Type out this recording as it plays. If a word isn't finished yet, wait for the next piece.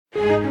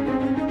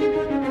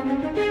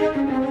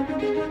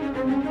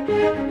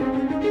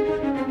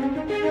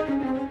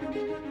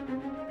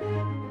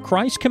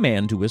Christ's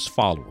command to his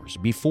followers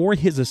before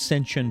his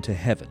ascension to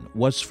heaven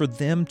was for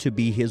them to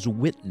be his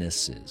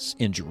witnesses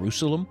in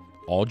Jerusalem,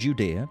 all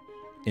Judea,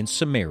 in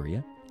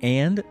Samaria,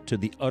 and to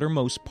the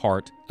uttermost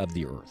part of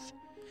the earth.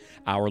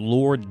 Our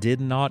Lord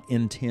did not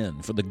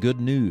intend for the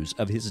good news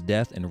of his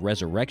death and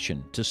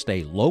resurrection to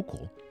stay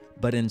local,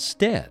 but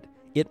instead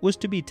it was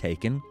to be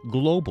taken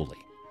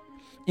globally.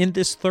 In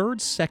this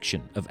third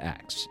section of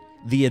Acts,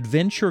 the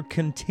adventure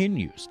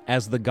continues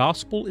as the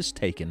gospel is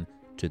taken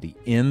to the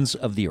ends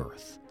of the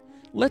earth.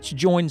 Let's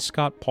join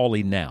Scott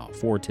Pauley now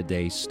for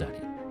today's study.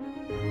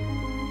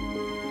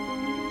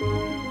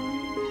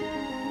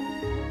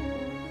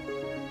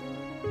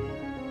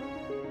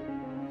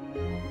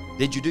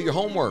 Did you do your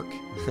homework?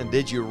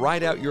 Did you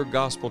write out your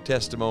gospel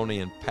testimony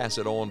and pass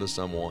it on to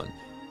someone?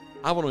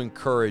 I want to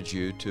encourage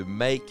you to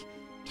make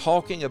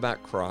talking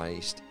about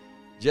Christ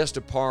just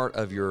a part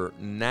of your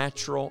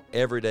natural,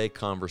 everyday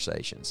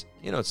conversations.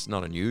 You know, it's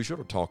not unusual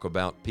to talk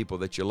about people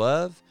that you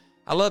love.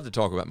 I love to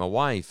talk about my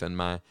wife and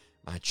my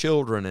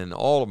children and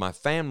all of my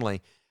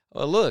family.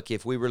 Look,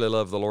 if we really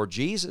love the Lord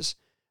Jesus,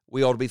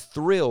 we ought to be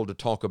thrilled to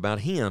talk about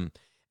him.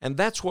 And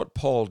that's what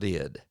Paul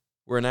did.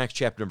 We're in Acts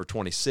chapter number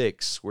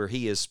 26, where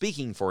he is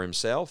speaking for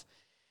himself.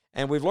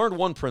 And we've learned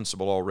one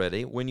principle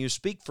already. When you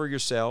speak for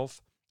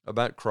yourself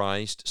about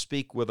Christ,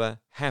 speak with a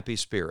happy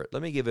spirit.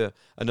 Let me give you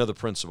another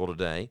principle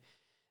today.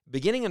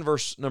 Beginning in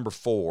verse number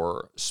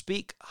 4,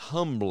 speak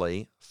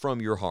humbly from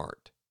your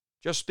heart.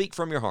 Just speak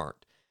from your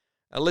heart.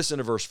 Listen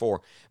to verse 4.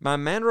 My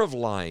manner of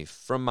life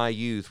from my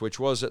youth, which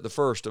was at the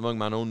first among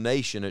mine own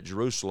nation at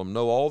Jerusalem,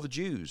 know all the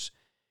Jews,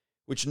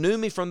 which knew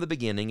me from the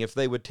beginning, if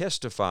they would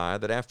testify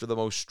that after the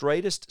most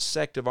straightest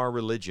sect of our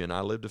religion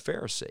I lived a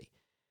Pharisee.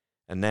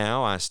 And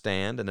now I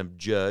stand and am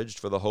judged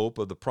for the hope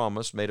of the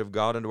promise made of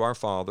God unto our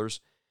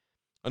fathers,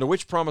 unto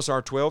which promise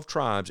our 12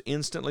 tribes,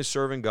 instantly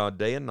serving God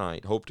day and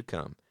night, hope to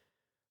come.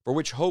 For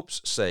which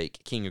hope's sake,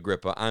 King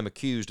Agrippa, I am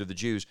accused of the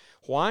Jews.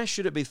 Why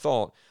should it be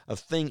thought a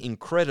thing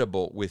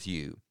incredible with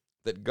you,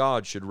 that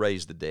God should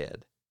raise the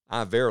dead?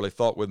 I verily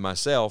thought with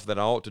myself that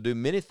I ought to do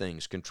many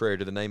things contrary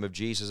to the name of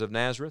Jesus of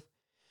Nazareth,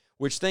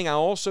 which thing I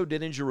also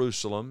did in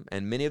Jerusalem,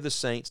 and many of the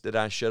saints did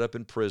I shut up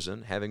in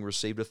prison, having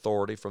received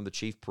authority from the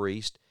chief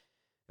priest.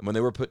 And when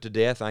they were put to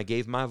death, I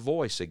gave my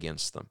voice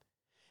against them.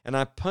 And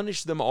I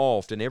punished them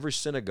oft in every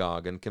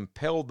synagogue, and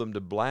compelled them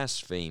to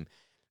blaspheme.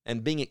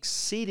 And being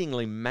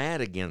exceedingly mad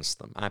against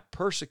them, I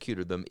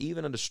persecuted them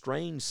even unto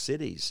strange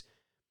cities.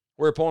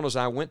 Whereupon, as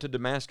I went to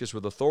Damascus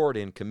with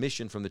authority and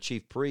commission from the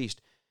chief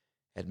priest,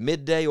 at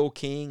midday, O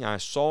king, I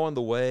saw in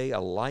the way a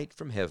light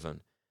from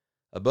heaven,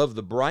 above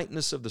the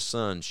brightness of the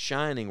sun,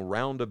 shining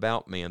round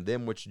about me and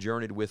them which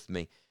journeyed with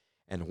me.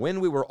 And when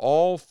we were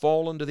all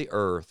fallen to the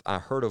earth, I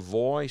heard a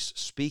voice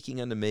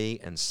speaking unto me,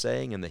 and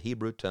saying in the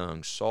Hebrew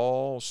tongue,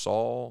 Saul,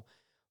 Saul,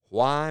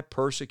 why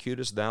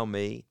persecutest thou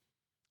me?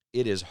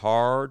 It is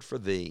hard for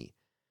thee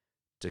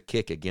to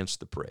kick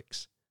against the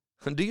pricks.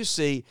 Do you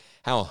see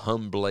how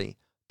humbly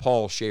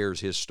Paul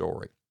shares his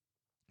story?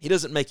 He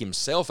doesn't make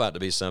himself out to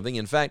be something.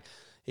 In fact,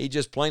 he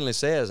just plainly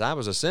says, I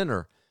was a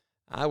sinner.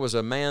 I was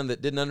a man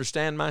that didn't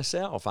understand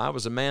myself. I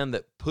was a man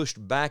that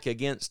pushed back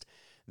against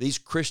these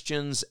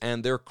Christians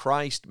and their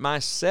Christ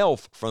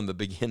myself from the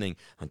beginning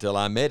until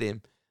I met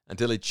him,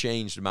 until he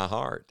changed my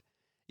heart.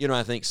 You know,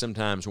 I think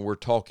sometimes when we're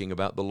talking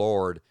about the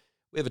Lord,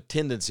 we have a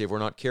tendency, if we're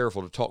not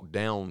careful, to talk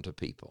down to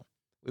people.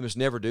 We must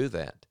never do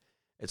that.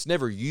 It's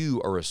never you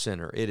are a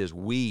sinner. It is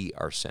we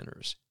are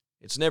sinners.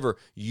 It's never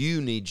you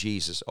need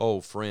Jesus.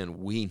 Oh, friend,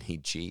 we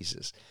need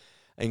Jesus.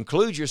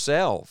 Include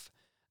yourself.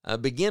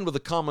 Begin with a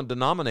common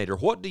denominator.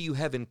 What do you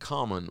have in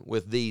common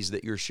with these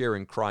that you're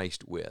sharing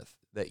Christ with?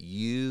 That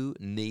you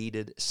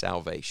needed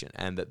salvation,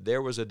 and that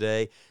there was a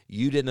day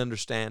you didn't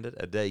understand it,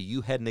 a day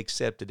you hadn't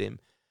accepted him,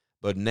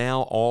 but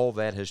now all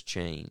that has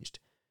changed.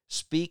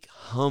 Speak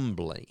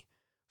humbly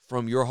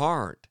from your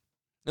heart.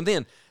 And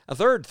then a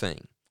third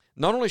thing,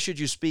 not only should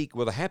you speak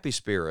with a happy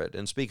spirit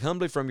and speak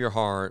humbly from your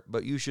heart,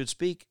 but you should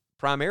speak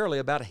primarily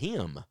about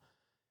him.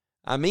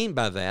 I mean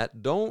by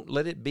that, don't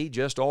let it be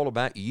just all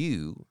about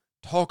you.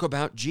 Talk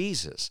about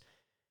Jesus.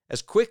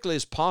 As quickly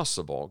as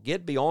possible,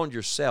 get beyond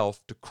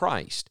yourself to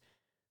Christ.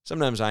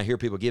 Sometimes I hear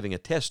people giving a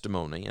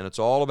testimony, and it's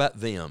all about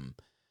them,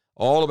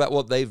 all about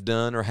what they've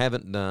done or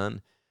haven't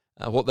done,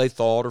 what they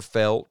thought or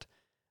felt.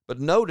 But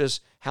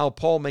notice how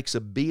Paul makes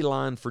a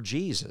beeline for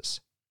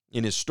Jesus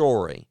in his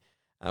story.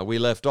 We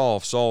left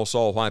off, Saul,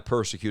 Saul, why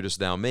persecutest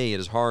thou me? It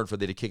is hard for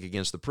thee to kick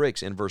against the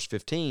pricks. In verse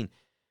 15,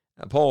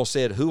 Paul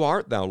said, Who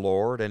art thou,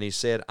 Lord? And he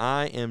said,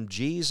 I am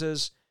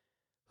Jesus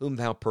whom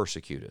thou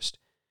persecutest.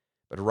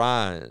 But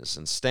rise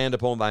and stand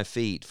upon thy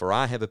feet, for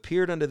I have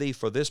appeared unto thee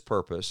for this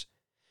purpose,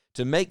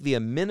 to make thee a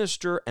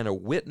minister and a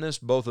witness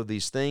both of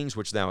these things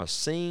which thou hast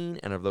seen,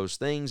 and of those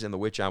things in the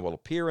which I will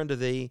appear unto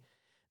thee,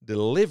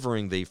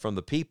 delivering thee from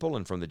the people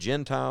and from the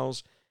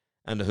Gentiles,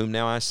 unto whom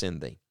now I send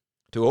thee,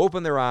 to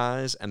open their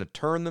eyes and to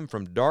turn them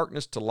from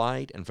darkness to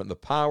light and from the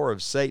power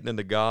of Satan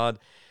unto God,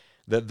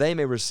 that they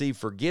may receive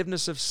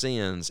forgiveness of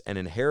sins and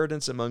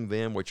inheritance among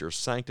them which are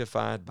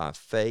sanctified by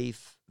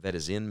faith that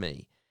is in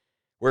me.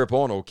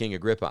 Whereupon, O King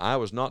Agrippa, I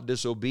was not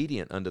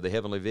disobedient unto the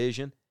heavenly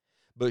vision,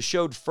 but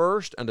showed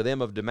first unto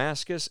them of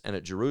Damascus and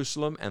at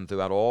Jerusalem and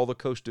throughout all the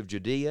coast of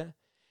Judea,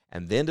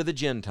 and then to the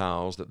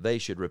Gentiles, that they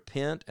should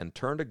repent and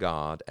turn to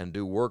God and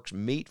do works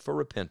meet for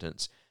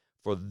repentance.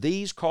 For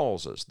these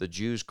causes the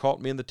Jews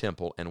caught me in the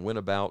temple and went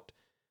about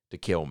to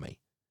kill me.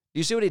 Do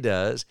you see what he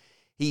does?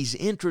 He's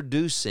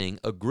introducing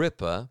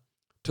Agrippa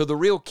to the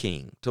real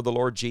king, to the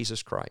Lord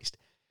Jesus Christ.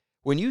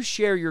 When you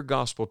share your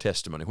gospel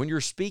testimony, when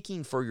you're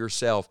speaking for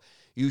yourself,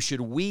 you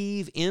should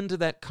weave into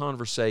that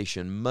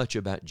conversation much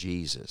about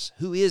Jesus.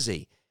 Who is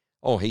he?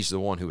 Oh, he's the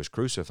one who was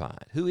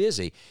crucified. Who is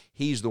he?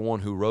 He's the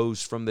one who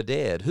rose from the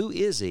dead. Who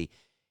is he?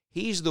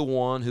 He's the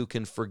one who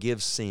can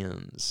forgive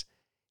sins.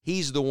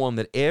 He's the one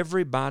that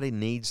everybody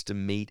needs to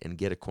meet and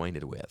get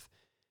acquainted with.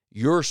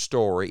 Your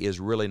story is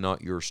really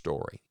not your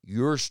story.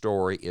 Your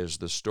story is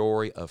the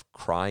story of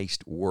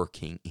Christ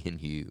working in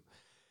you.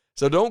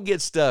 So don't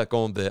get stuck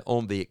on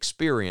the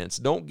experience.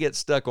 Don't get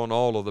stuck on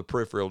all of the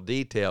peripheral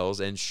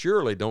details, and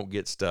surely don't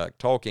get stuck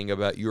talking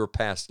about your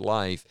past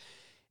life.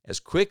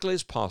 As quickly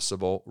as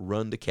possible,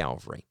 run to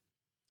Calvary.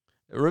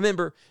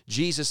 Remember,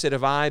 Jesus said,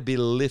 if I be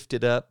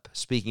lifted up,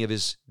 speaking of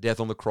his death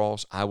on the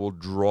cross, I will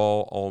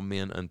draw all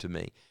men unto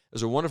me.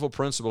 There's a wonderful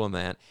principle in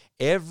that.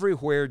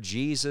 Everywhere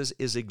Jesus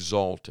is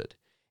exalted,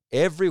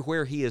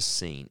 everywhere he is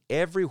seen,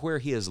 everywhere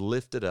he is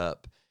lifted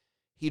up,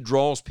 he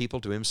draws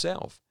people to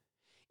himself.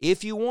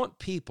 If you want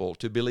people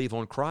to believe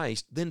on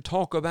Christ, then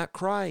talk about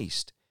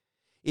Christ.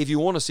 If you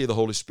want to see the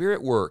Holy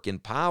Spirit work in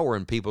power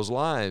in people's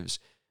lives,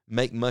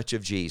 make much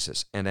of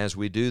Jesus. And as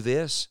we do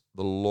this,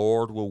 the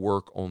Lord will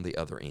work on the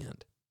other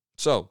end.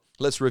 So,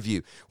 let's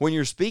review. When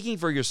you're speaking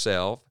for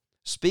yourself,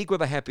 speak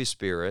with a happy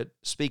spirit,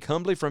 speak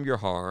humbly from your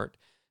heart,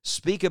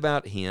 speak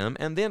about him,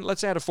 and then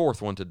let's add a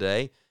fourth one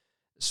today.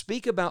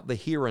 Speak about the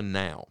here and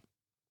now.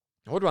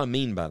 What do I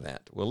mean by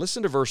that? Well,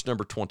 listen to verse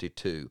number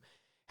 22.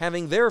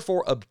 Having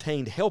therefore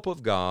obtained help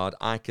of God,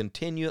 I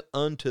continue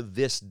unto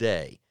this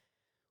day,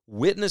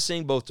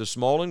 witnessing both to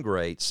small and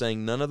great,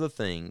 saying none other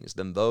things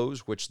than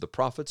those which the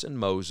prophets and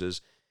Moses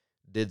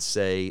did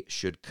say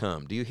should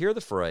come. Do you hear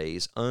the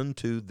phrase,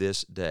 unto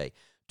this day?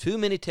 Too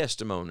many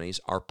testimonies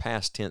are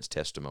past tense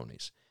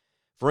testimonies.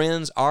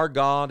 Friends, our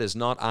God is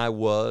not I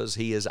was,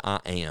 he is I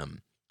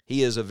am.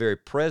 He is a very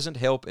present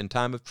help in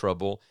time of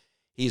trouble.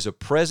 He's a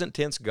present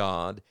tense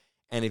God,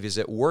 and if he's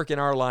at work in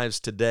our lives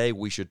today,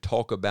 we should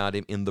talk about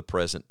him in the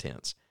present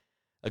tense.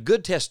 A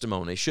good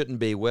testimony shouldn't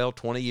be, well,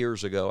 20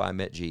 years ago I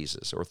met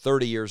Jesus, or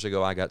 30 years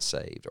ago I got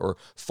saved, or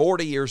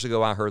 40 years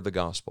ago I heard the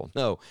gospel.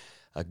 No,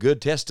 a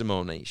good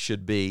testimony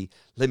should be,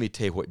 let me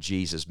tell you what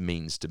Jesus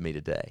means to me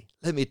today.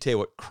 Let me tell you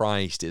what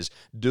Christ is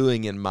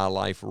doing in my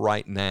life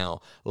right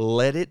now.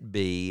 Let it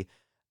be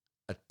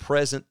a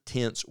present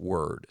tense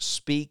word.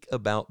 Speak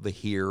about the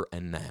here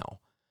and now.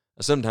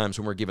 Sometimes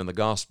when we're given the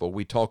gospel,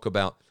 we talk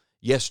about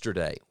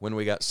yesterday when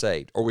we got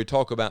saved, or we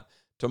talk about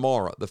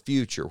tomorrow, the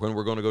future, when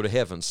we're going to go to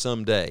heaven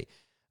someday.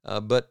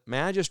 But may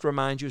I just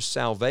remind you,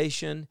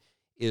 salvation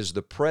is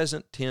the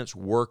present tense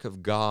work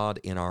of God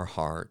in our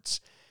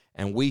hearts,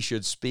 and we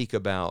should speak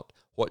about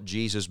what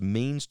Jesus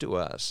means to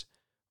us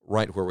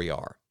right where we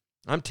are.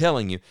 I'm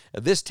telling you,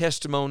 this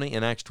testimony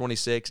in Acts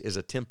 26 is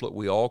a template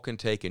we all can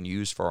take and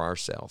use for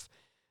ourselves.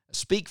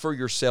 Speak for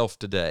yourself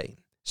today.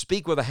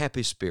 Speak with a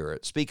happy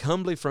spirit. Speak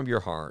humbly from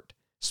your heart.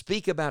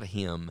 Speak about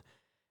him,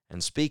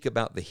 and speak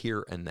about the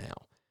here and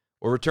now.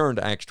 We'll return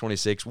to Acts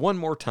 26 one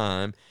more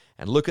time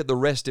and look at the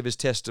rest of his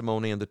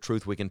testimony and the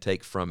truth we can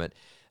take from it.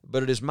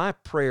 But it is my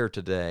prayer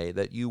today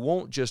that you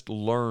won't just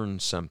learn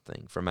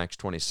something from Acts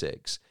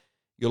 26.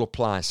 You'll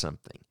apply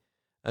something.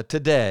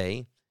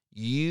 Today,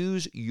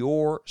 use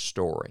your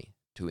story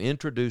to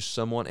introduce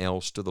someone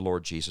else to the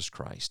Lord Jesus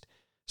Christ.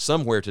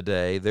 Somewhere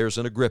today, there's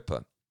an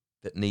Agrippa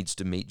that needs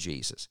to meet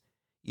Jesus.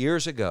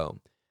 Years ago,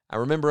 I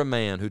remember a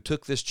man who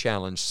took this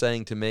challenge,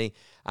 saying to me,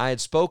 I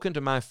had spoken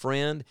to my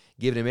friend,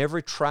 given him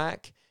every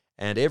tract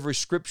and every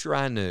scripture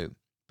I knew,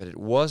 but it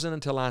wasn't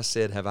until I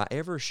said, have I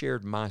ever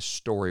shared my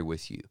story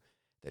with you,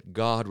 that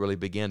God really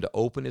began to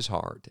open his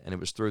heart, and it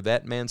was through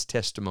that man's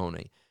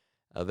testimony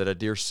that a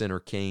dear sinner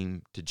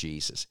came to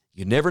Jesus.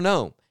 You never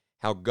know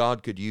how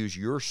God could use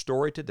your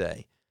story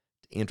today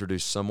to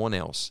introduce someone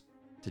else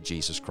to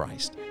Jesus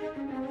Christ.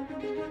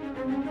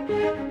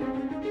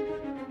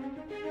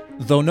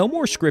 Though no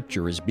more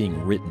scripture is being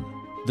written,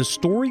 the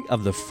story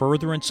of the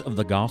furtherance of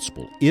the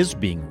gospel is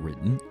being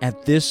written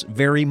at this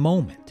very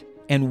moment,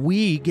 and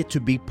we get to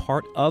be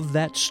part of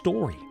that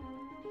story.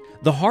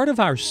 The heart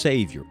of our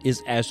Savior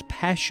is as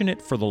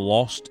passionate for the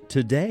lost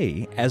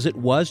today as it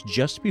was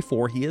just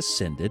before he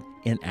ascended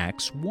in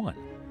Acts 1.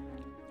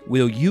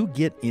 Will you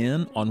get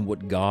in on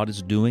what God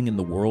is doing in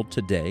the world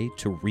today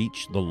to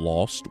reach the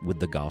lost with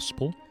the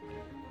gospel?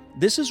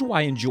 This is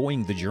why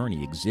Enjoying the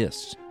Journey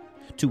exists,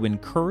 to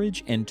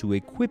encourage and to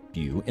equip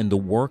you in the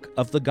work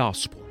of the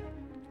gospel,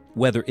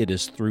 whether it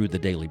is through the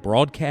daily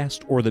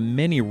broadcast or the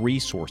many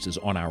resources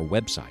on our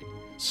website.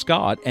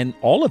 Scott and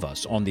all of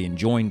us on the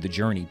Enjoying the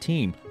Journey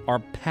team are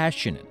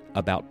passionate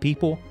about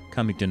people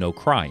coming to know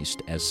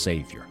Christ as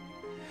Savior.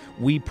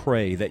 we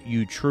pray that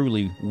you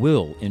truly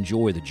will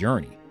enjoy the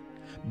journey,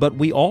 but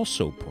we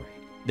also pray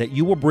that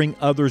you will bring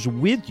others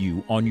with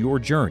you on your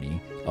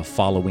journey of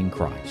following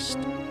Christ.